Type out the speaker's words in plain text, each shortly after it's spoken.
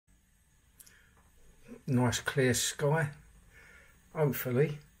Nice clear sky.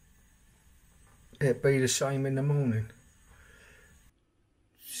 Hopefully it'll be the same in the morning.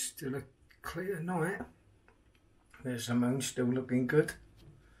 Still a clear night. There's the moon still looking good.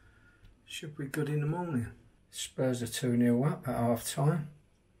 Should be good in the morning. Spurs are 2-0 up at half time.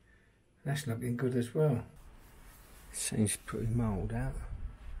 That's looking good as well. Seems pretty mild out.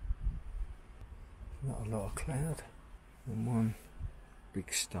 Not a lot of cloud. And one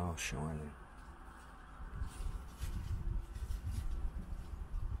big star shining.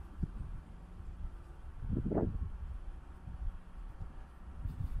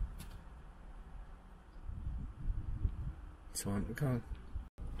 Time to go.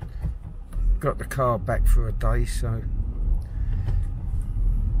 Got the car back for a day, so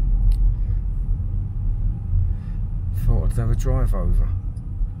thought I'd have a drive over.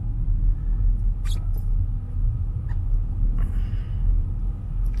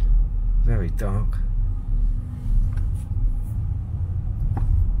 Very dark.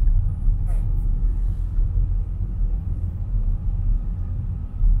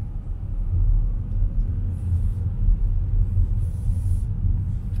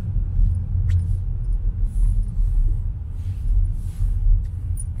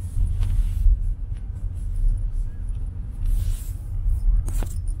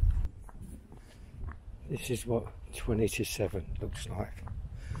 This is what 20 to 7 looks like.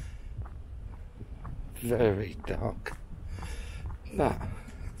 Very dark. But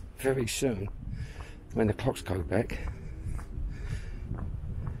very soon, when the clocks go back,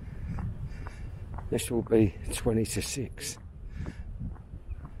 this will be 20 to 6.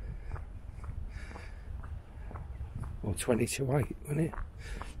 Or 20 to 8, won't it?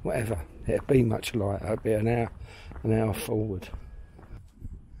 Whatever. It'll be much lighter. It'll be an hour forward.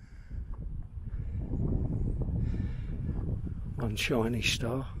 One shiny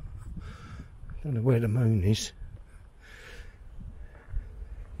star. Don't know where the moon is.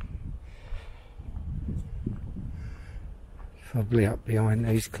 Probably up behind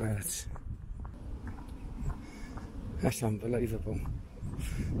these clouds. That's unbelievable.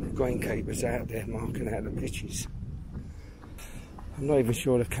 The greenkeeper's out there marking out the pitches. I'm not even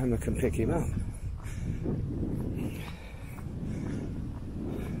sure the camera can pick him up.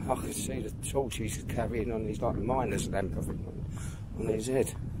 I can see the torch he's carrying on his like miner's lamp on his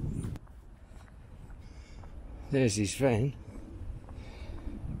head. There's his van.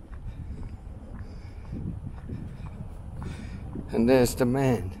 And there's the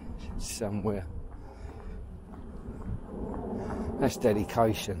man somewhere. That's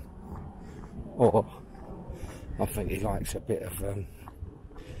dedication. Or I think he likes a bit of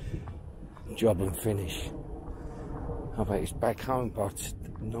job and finish. I bet he's back home by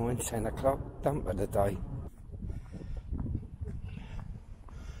 9, 10 o'clock, done for the day.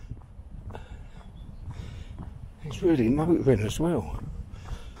 He's really motoring as well.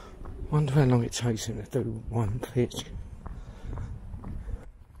 Wonder how long it takes him to do one pitch.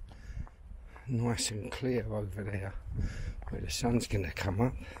 Nice and clear over there, where the sun's going to come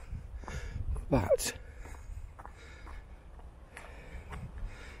up. But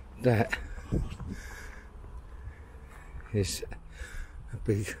that is a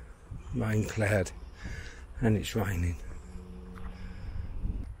big rain cloud, and it's raining.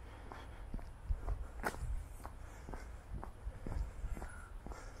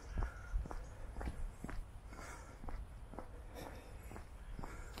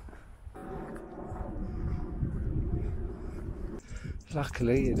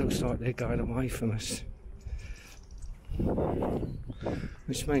 Luckily, it looks like they're going away from us,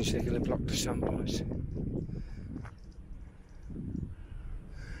 which means they're going to block the sunrise.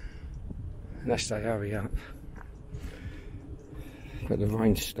 Unless they hurry up. But the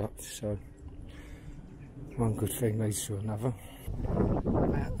rain stopped, so one good thing leads to another.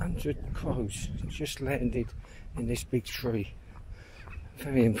 About 100 crows just landed in this big tree.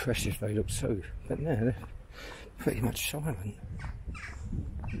 Very impressive they look too, but now they're pretty much silent.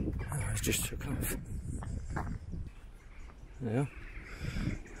 Oh, it just took off. Now,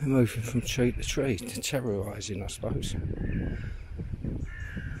 they're moving from tree to tree, to terrorising, I suppose.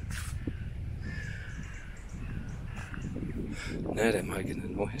 Now they're making the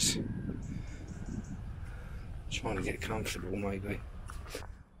noise. Trying to get comfortable, maybe.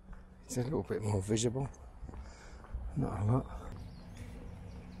 It's a little bit more visible. Not a lot.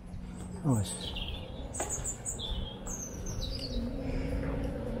 Nice.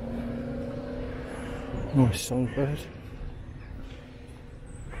 Nice songbird.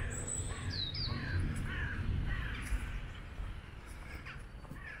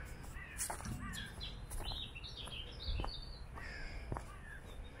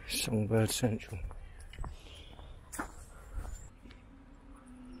 Songbird Central.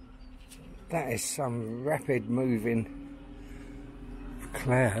 That is some rapid moving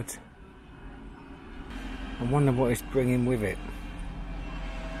cloud. I wonder what it's bringing with it.